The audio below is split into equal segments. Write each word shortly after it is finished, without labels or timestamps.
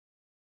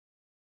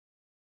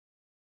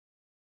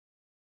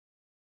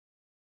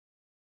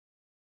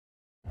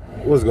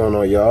What's going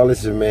on, y'all?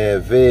 This is your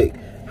man Vic,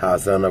 Hot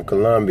Son of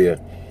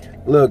Columbia.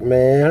 Look,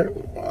 man,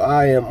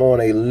 I am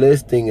on a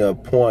listing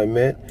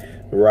appointment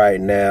right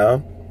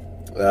now.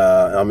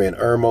 I'm in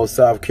Irmo,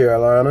 South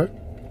Carolina,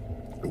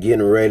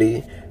 getting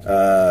ready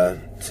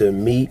to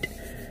meet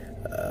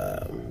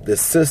the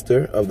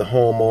sister of the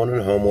homeowner.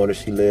 The homeowner,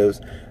 she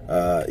lives,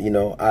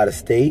 out of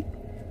state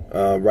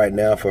right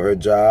now for her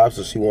job,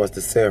 so she wants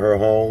to sell her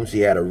home.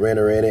 She had a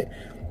renter in it,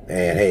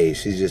 and hey,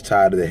 she's just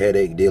tired of the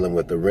headache dealing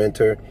with the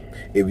renter.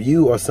 If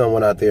you are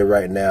someone out there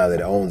right now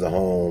that owns a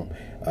home,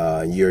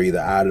 you're either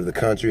out of the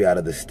country, out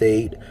of the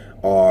state,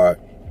 or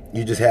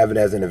you just have it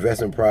as an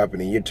investment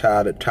property and you're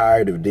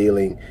tired of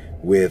dealing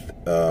with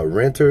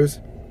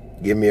renters,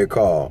 give me a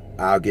call.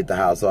 I'll get the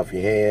house off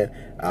your hand.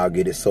 I'll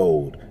get it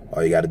sold.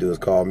 All you got to do is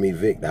call me,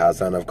 Vic, the Hot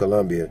Son of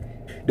Columbia.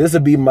 This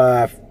will be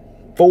my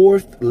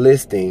 4th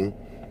listing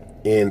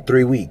in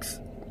 3 weeks.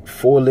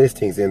 4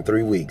 listings in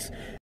 3 weeks.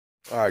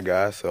 All right,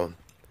 guys, so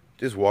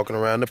just walking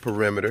around the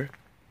perimeter.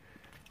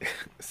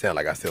 Sound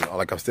like I'm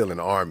still in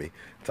the Army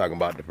talking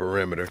about the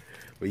perimeter.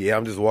 But yeah,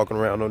 I'm just walking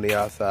around on the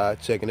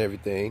outside, checking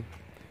everything,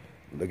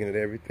 looking at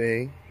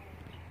everything.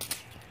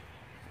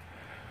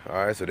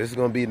 All right, so this is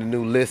gonna be the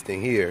new listing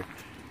here.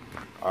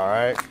 All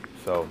right,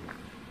 so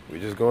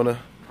we're just gonna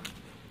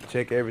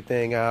check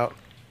everything out.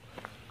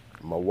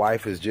 My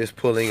wife is just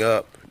pulling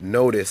up.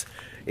 Notice,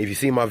 if you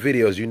see my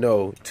videos, you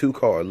know,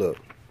 2-car, look.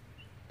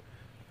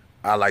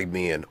 I like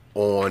being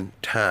on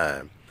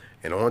time.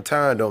 And on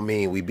time don't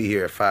mean we be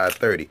here at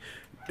 5:30.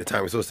 The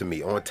time we're supposed to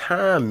meet. On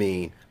time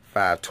mean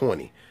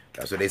 5:20.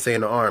 That's what they say in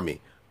the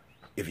Army.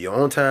 If you're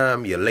on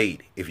time, you're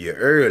late. If you're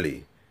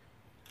early,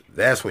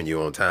 that's when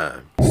you're on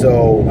time.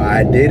 So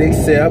I did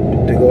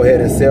accept to go ahead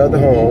and sell the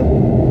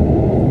home.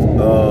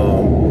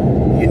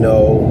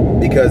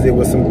 Because there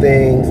was some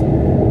things,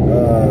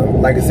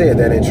 like I said,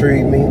 that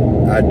intrigued me.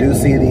 I do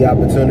see the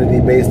opportunity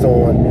based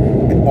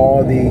on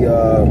all the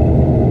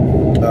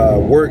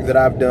work that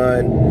I've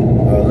done,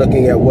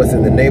 looking at what's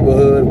in the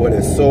neighborhood, what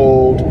is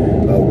sold,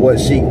 what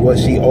she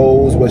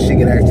owes, what she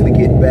can actually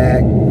get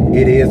back.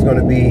 It is going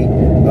to be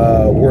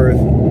worth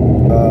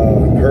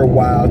her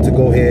while to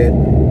go ahead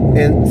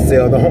and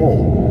sell the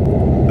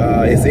home.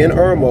 It's in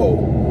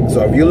Irmo,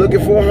 so if you're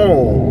looking for a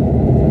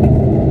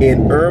home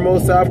in Irmo,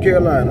 South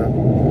Carolina,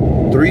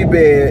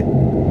 3-bed,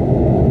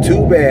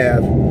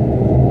 2-bath,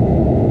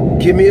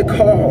 give me a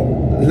call.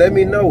 Let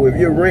me know if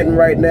you're renting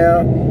right now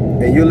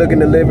and you're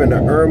looking to live in the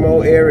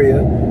Irmo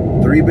area,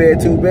 3-bed,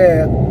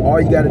 2-bath. All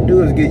you got to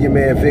do is give your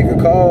man Vic a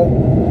call.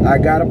 I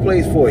got a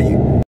place for you.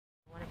 All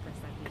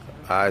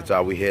right,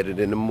 so we headed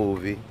in the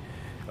movie.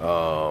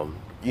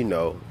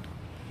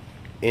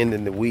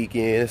 Ending the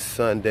weekend,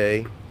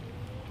 Sunday.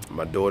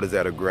 My daughter's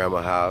at her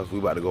grandma's house. We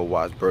about to go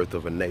watch Birth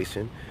of a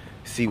Nation,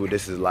 see what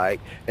this is like.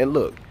 And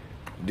look,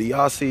 do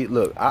y'all see?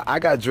 Look, I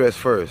got dressed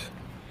first.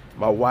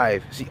 My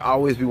wife, she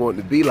always be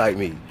wanting to be like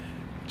me,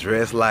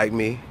 dress like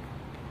me,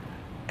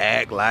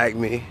 act like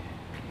me,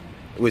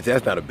 which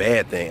that's not a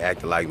bad thing,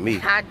 acting like me.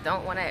 I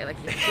don't want to act like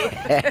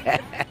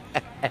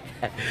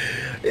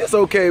you. It's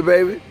okay,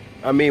 baby.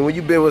 I mean, when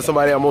you've been with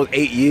somebody almost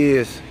 8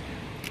 years,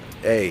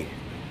 hey,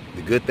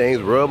 the good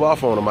things rub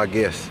off on them, I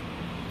guess.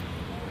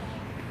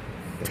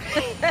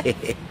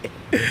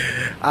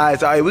 All right,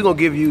 so we're going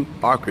to give you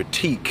our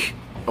critique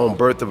on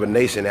Birth of a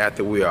Nation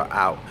after we are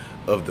out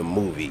of the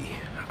movie.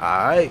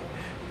 All right?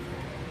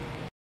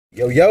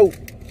 Yo.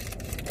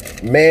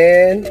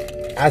 Man,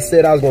 I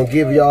said I was going to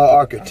give y'all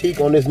our critique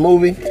on this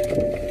movie,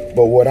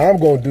 but what I'm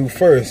going to do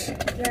first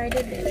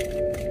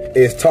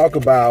is talk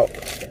about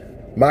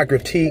my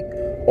critique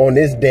on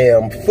this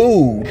damn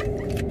food.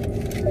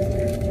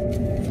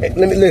 Hey,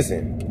 let me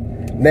listen.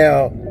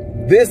 Now,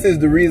 this is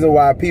the reason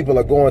why people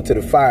are going to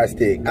the Fire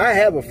Stick. I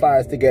have a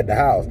Fire Stick at the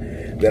house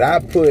that I I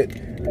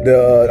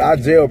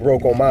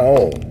jailbroke on my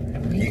own.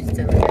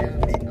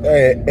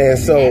 And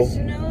so,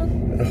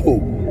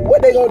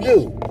 what they gonna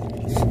do?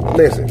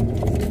 Listen,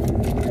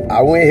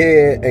 I went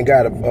ahead and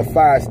got a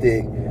Fire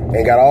Stick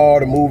and got all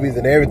the movies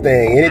and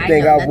everything,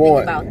 anything I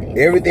want,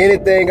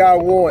 anything I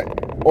want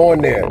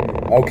on there.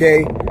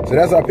 Okay, so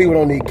that's why people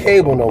don't need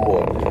cable no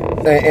more,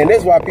 and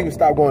that's why people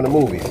stop going to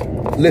movies.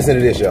 Listen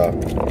to this, y'all.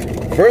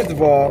 First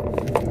of all,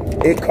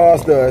 it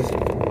cost us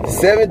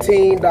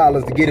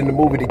 $17 to get in the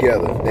movie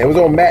together. It was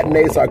on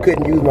matinee, so I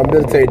couldn't use my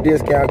military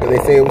discount because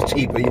they say it was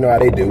cheaper. You know how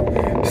they do.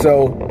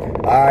 So,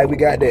 all right, we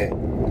got that.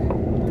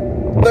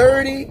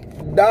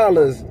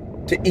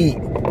 $30 to eat.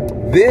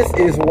 This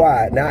is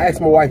why. Now, I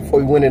asked my wife before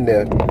we went in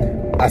there.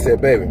 I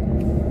said, baby,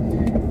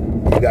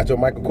 you got your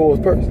Michael Kors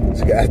purse?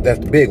 That's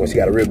the big one. She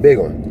got a real big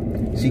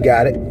one. She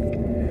got it.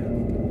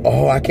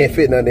 Oh, I can't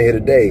fit nothing in here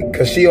today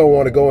because she don't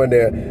want to go in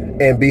there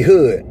and be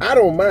hood. I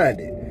don't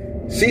mind it.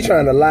 She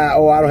trying to lie,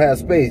 oh, I don't have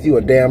space. You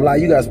a damn lie.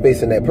 You got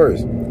space in that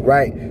purse,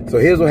 right? So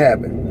here's what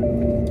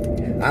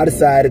happened. I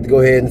decided to go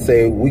ahead and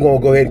say, we're going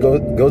to go ahead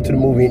and go to the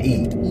movie and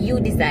eat. You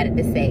decided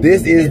to say.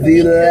 This is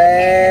the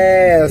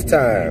last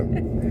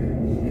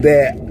time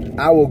that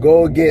I will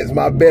go against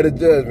my better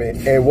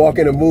judgment and walk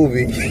in a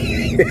movie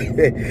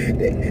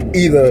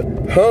Either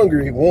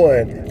hungry,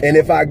 one, and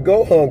if I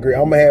go hungry,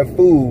 I'm gonna have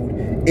food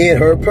in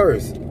her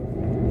purse.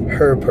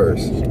 Her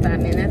purse.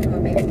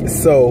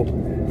 So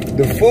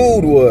the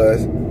food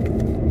was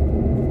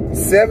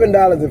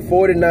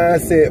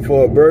 $7.49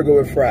 for a burger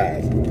with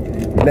fries.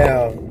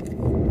 Now,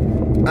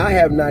 I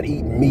have not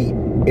eaten meat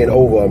in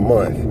over a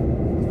month.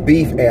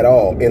 Beef at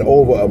all in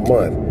over a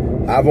month.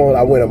 I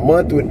went a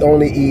month with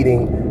only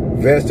eating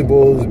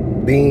vegetables,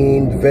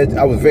 beans,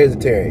 I was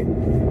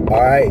vegetarian.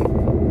 All right.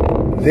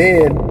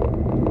 Then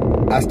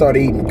I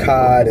started eating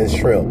cod and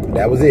shrimp.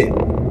 That was it.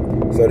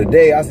 So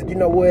today I said, you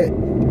know what?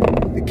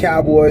 The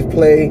Cowboys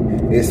play.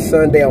 It's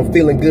Sunday. I'm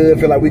feeling good.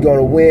 Feel like we're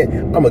gonna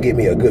win. I'm gonna get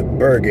me a good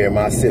burger in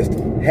my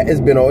system.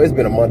 It's been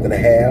a month and a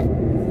half.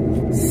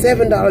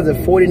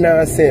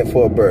 $7.49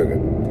 for a burger,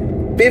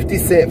 50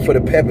 cents for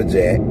the pepper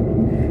jack,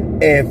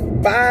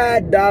 and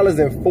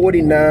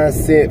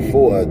 $5.49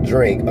 for a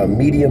drink, a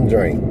medium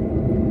drink.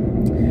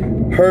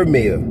 Her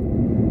meal,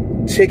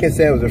 chicken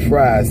sandwich and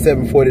fries,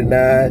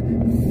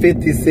 $7.49,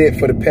 50 cents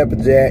for the pepper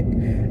jack,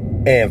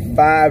 and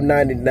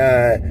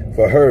 $5.99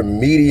 for her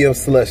medium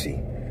slushy.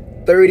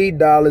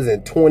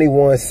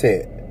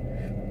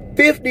 $30.21.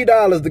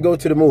 $50 to go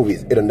to the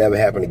movies. It'll never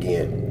happen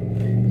again.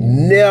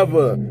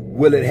 Never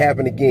will it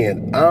happen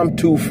again. I'm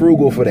too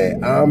frugal for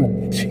that.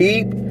 I'm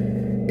cheap.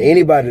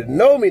 Anybody that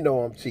know me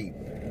know I'm cheap.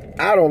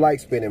 I don't like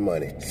spending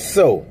money.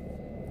 So,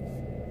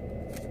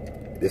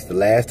 this the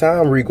last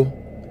time, Regal.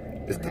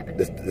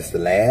 This the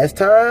last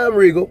time,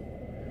 Regal.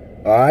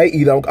 All right,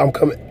 either I'm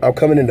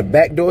coming in the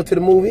back door to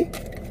the movie,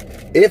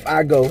 if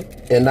I go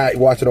and not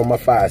watch it on my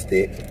Fire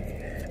Stick,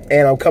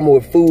 and I'm coming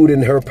with food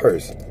in her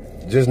purse.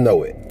 Just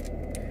know it.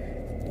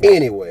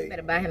 Anyway,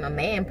 better buy him a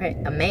man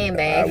bag.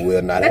 That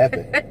will not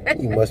happen.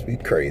 You must be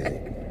crazy.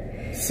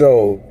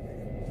 So,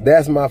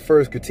 that's my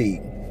first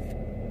critique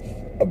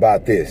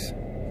about this,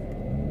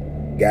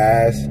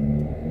 guys.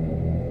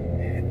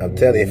 I'm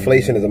telling you,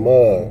 inflation is a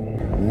mug.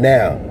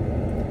 Now,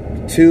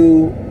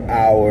 to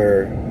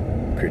our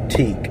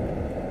critique.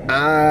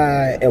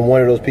 I am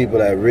one of those people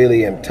that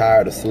really am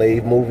tired of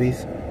slave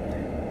movies.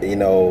 You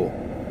know,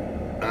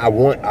 I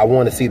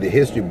want to see the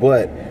history,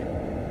 but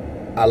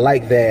I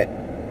like that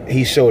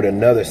he showed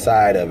another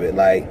side of it.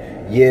 Like,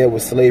 yeah, it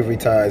was slavery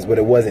times, but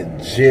it wasn't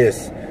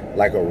just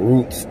like a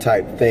roots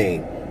type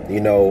thing. You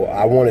know,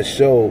 I want to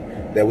show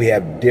that we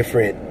have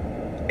different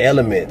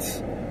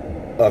elements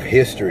of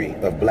history,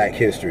 of black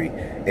history,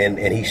 and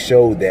he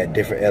showed that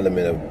different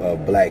element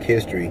of black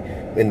history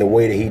in the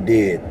way that he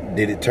did.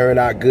 Did it turn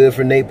out good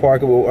for Nate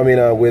Parker? I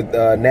mean, with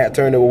Nat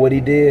Turner, with what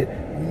he did?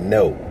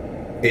 No,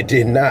 it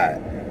did not.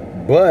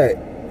 But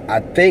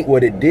I think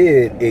what it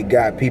did, it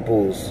got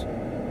people's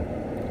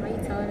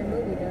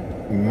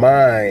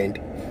mind.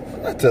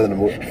 I'm not telling the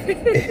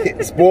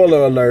movie.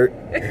 Spoiler alert.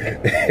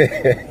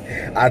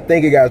 I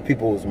think it got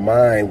people's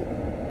mind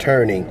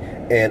turning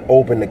and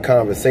opened the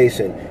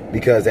conversation,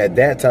 because at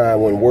that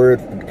time, when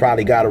word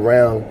probably got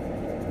around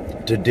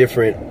to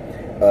different,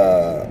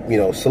 you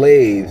know,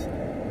 slaves,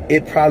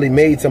 it probably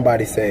made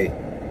somebody say,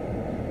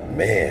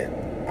 "Man,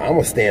 I'm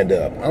gonna stand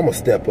up. I'm gonna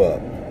step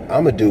up.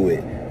 I'm gonna do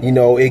it." You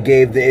know, it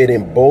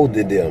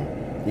emboldened them.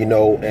 You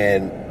know,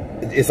 and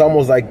it's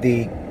almost like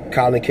the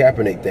Colin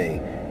Kaepernick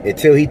thing.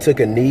 Until he took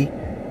a knee,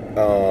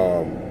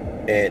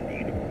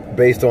 and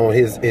based on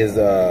his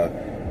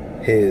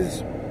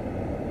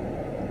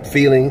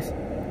feelings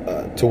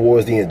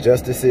towards the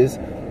injustices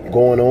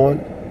going on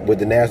with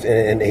the national,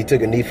 and he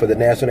took a knee for the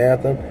national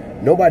anthem.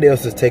 Nobody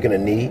else was taking a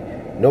knee.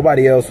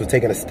 Nobody else was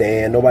taking a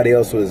stand. Nobody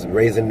else was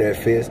raising their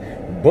fist.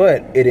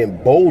 But it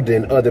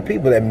emboldened other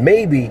people that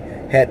maybe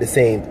had the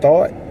same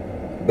thought,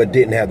 but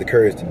didn't have the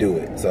courage to do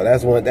it. So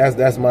that's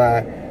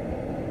my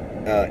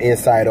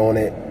insight on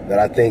it. That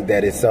I think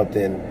that is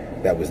something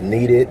that was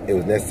needed, it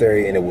was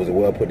necessary, and it was a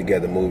well put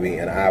together movie,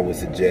 and I would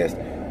suggest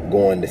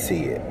going to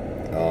see it.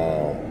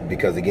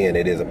 Because again,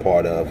 it is a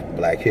part of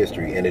black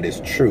history, and it is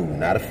true,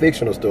 not a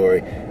fictional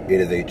story. It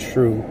is a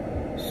true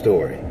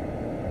story.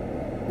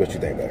 What you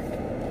think, Beck?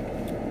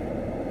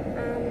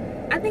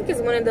 I think it's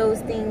one of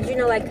those things, you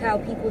know, like how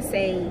people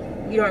say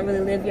you don't really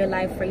live your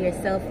life for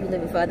yourself, you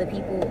live it for other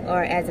people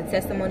or as a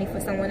testimony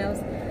for someone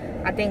else.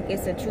 I think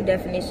it's a true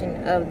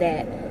definition of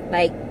that.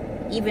 Like,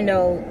 even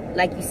though,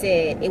 like you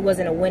said, it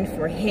wasn't a win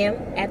for him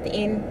at the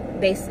end,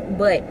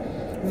 but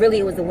really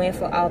it was a win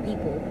for all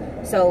people.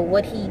 So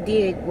what he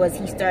did was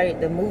he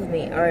started the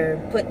movement, or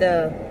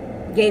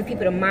gave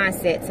people the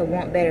mindset to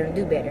want better and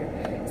do better.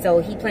 So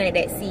he planted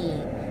that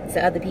seed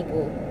to other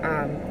people,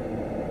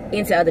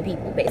 into other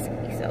people,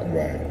 basically. So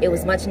it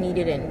was much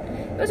needed, and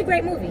it was a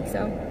great movie.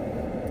 So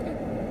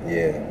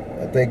yeah,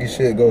 I think you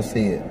should go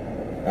see it.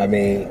 I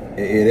mean,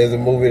 it is a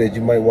movie that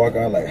you might walk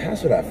out like, how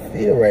should I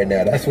feel right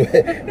now? That's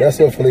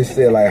what Felicia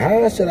said. Like,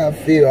 how should I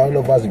feel? I don't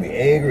know if I should be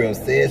angry or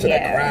sad. Should I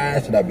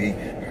cry? Should I be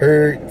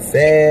hurt,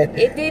 sad?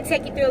 It did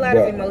take you through a lot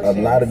of emotions.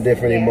 A lot of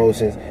different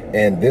emotions.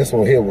 And this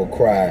one here will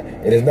cry.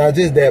 And it's not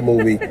just that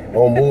movie.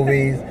 On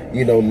movies,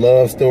 you know,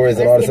 love stories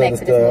and all this other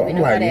stuff.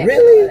 I'm like,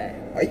 really?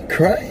 Are you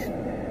crying?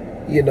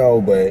 You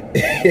know, but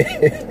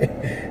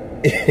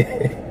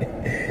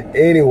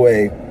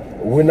Anyway,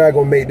 we're not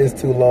gonna make this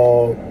too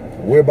long.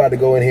 We're about to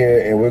go in here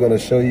and we're gonna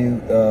show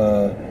you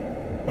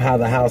how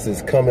the house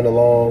is coming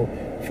along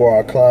for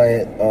our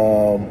client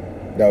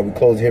that will be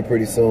closing here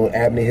pretty soon.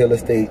 Abney Hill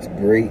Estates,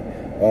 great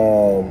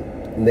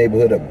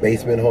neighborhood, a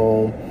basement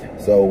home.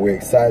 So we're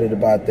excited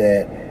about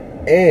that.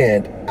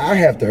 And I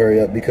have to hurry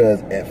up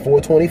because at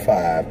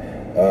 4:25,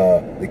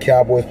 the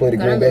Cowboys play the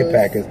Green Bay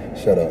Packers.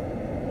 Shut up.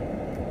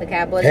 The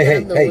Cowboys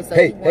lose.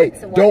 Hey,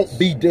 don't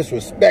be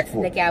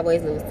disrespectful. The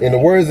Cowboys lose. In the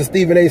words of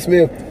Stephen A.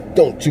 Smith,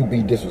 don't you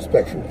be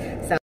disrespectful.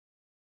 So